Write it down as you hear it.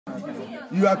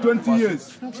You are 20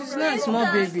 years. She's not a small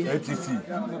baby. ATC.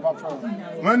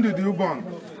 When did you born?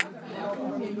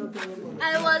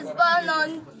 I was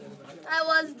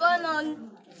born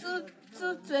on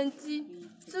 2/20.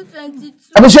 2/22.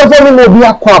 I'm sure for me will be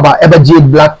a kwaba ever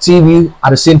GhBlack TV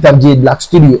at the same time GhBlack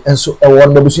Studio and so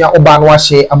one babusia obanwa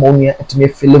share ammonia to me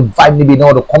feel vibe maybe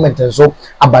now the comment and so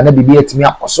abana bibi at me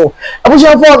so I'm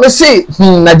sure for me say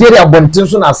Nigeria bontin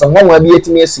so na some one will be at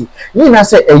me see ni na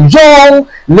say a young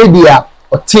lady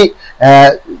or take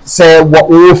say what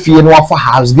Afia no for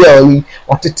house girl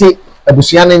or to take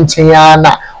abusia nchen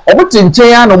na obotin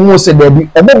nchen na mo say there be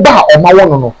oboba o ma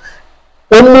wono no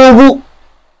omuvu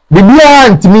bibia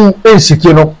ntimi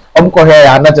enshiki no omko he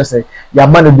ya na say ya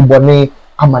ma no dibone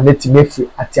amaneti mefi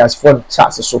atias for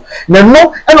chance so na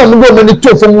no e no mo go no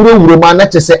to fom wuro ma na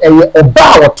say eye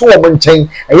oba woto wo nchen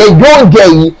eye young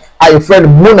girl yi my friend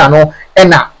Muna no e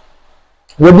na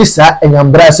we bi sa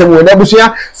enyambra asem we na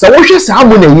busua sa wo hwe sa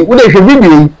Muna yi wo de hwe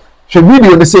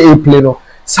video no say e play no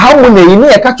sa Muna yi na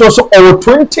e ka cho so over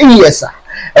 20 years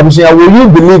busua will you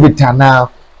believe it now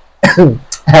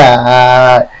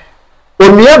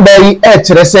Omiya bayi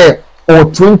say or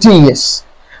 20 years.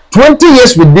 20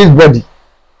 years with this body.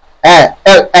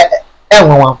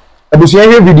 Mama. Abusia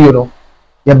here video no.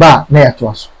 Ya ba na ya to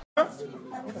aso.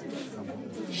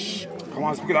 Come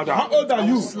on, speak like that. How old are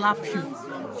you? Slap you.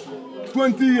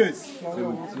 20 years.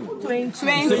 20.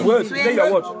 Say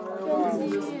your what?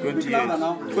 20 years.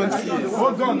 20 years.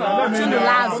 Hold on.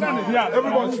 Yeah,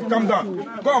 everybody should come down.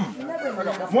 Come.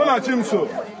 Mona Chimso.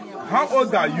 How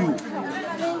old are you?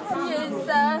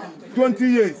 20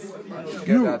 years.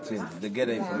 Get that thing. They get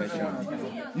the information.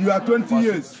 You are 20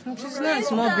 years. She's not a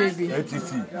small baby.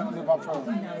 ATC.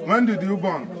 When did you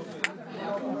born?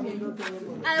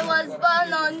 I was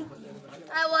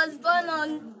born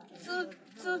on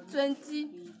 2/22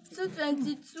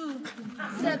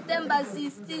 September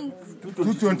 16th.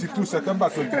 2/22 September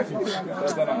 22.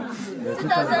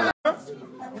 2000.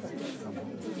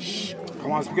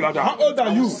 Come on, speak like that. How old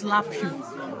are you? Slap you.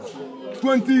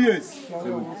 20 years.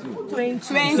 20.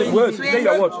 Say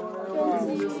your what?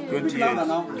 20 years.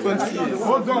 20 years.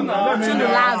 Hold on.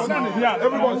 Yeah,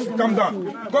 everybody should come down.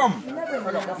 Come.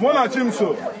 Mona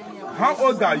Chimso. How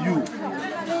old are you?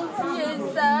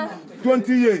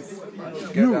 20 years.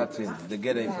 Get that thing. They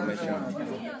get the information.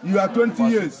 You are 20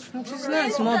 years. She's not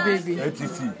a small baby.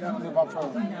 ATC.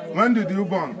 When did you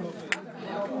born?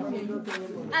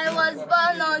 I was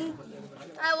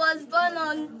born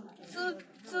on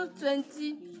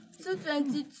 2/22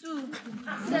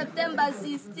 September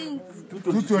 16th.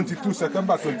 2/22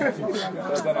 September 22.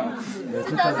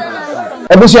 2000.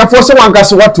 Abusia for someone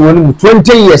gas what to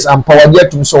 20 years and power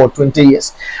yet to so 20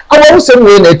 years. I want some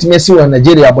way that me see in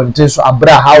Nigeria bontin so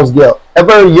abra house girl, a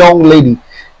very young lady.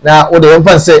 Now what the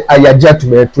infant say Niaja to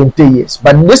be 20 years.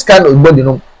 But this kind of body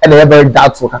no and they are very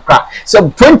doubtful kakra. So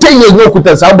 20 years no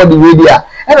kuta somebody wey there.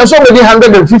 And somebody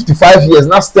 155 years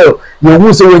now still you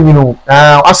who say when you know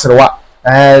asrewa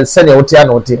senior otia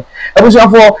no otia. Ebusia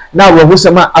for now we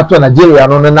say ma ato Nigeria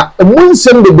no na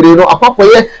emunsem bebre no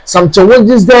apapoye some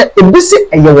challenges there ebisi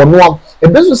eye wono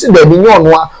ebeso si da bi nyo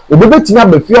no a obebetimi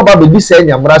abafi oba bebi say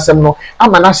nyamrasem no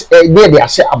ama na de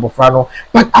ahye abofra no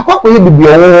but apapoye bibi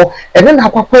owo ene na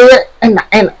apapoye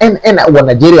ena wo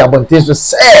Nigeria bonten so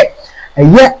say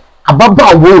eye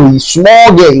ababa wo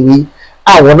small girl we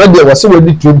wono de wo say we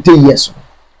 20 years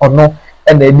ono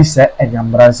ena ebi say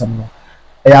nyamrasem no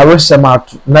ya resema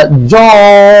na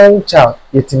John child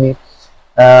yetimi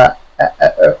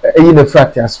eyi the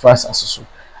frat as fast as so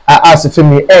as if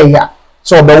me ya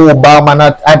so be wo ba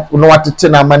mana no watete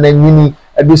na mana nyini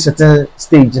at certain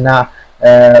stage na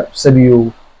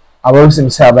sabio awosim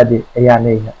sabade ya na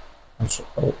ya so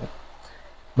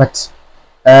but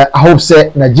I hope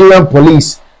say Nigerian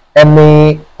police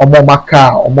eme omo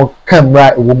maka omo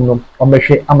camera ewom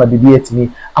omehwe ama bibi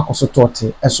etimi akoso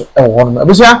tote eso ewo no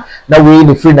abusia na we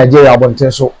the free Nigeria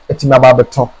bonten so etimi aba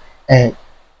beton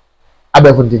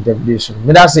abevon the video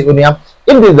me that say onia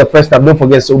if this is the first time don't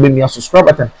forget to obey me subscribe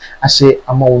button ashe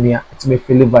ama onia etimi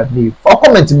feel vibe me for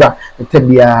comment ba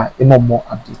etebia more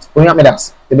update onia me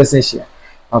that the best share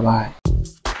bye bye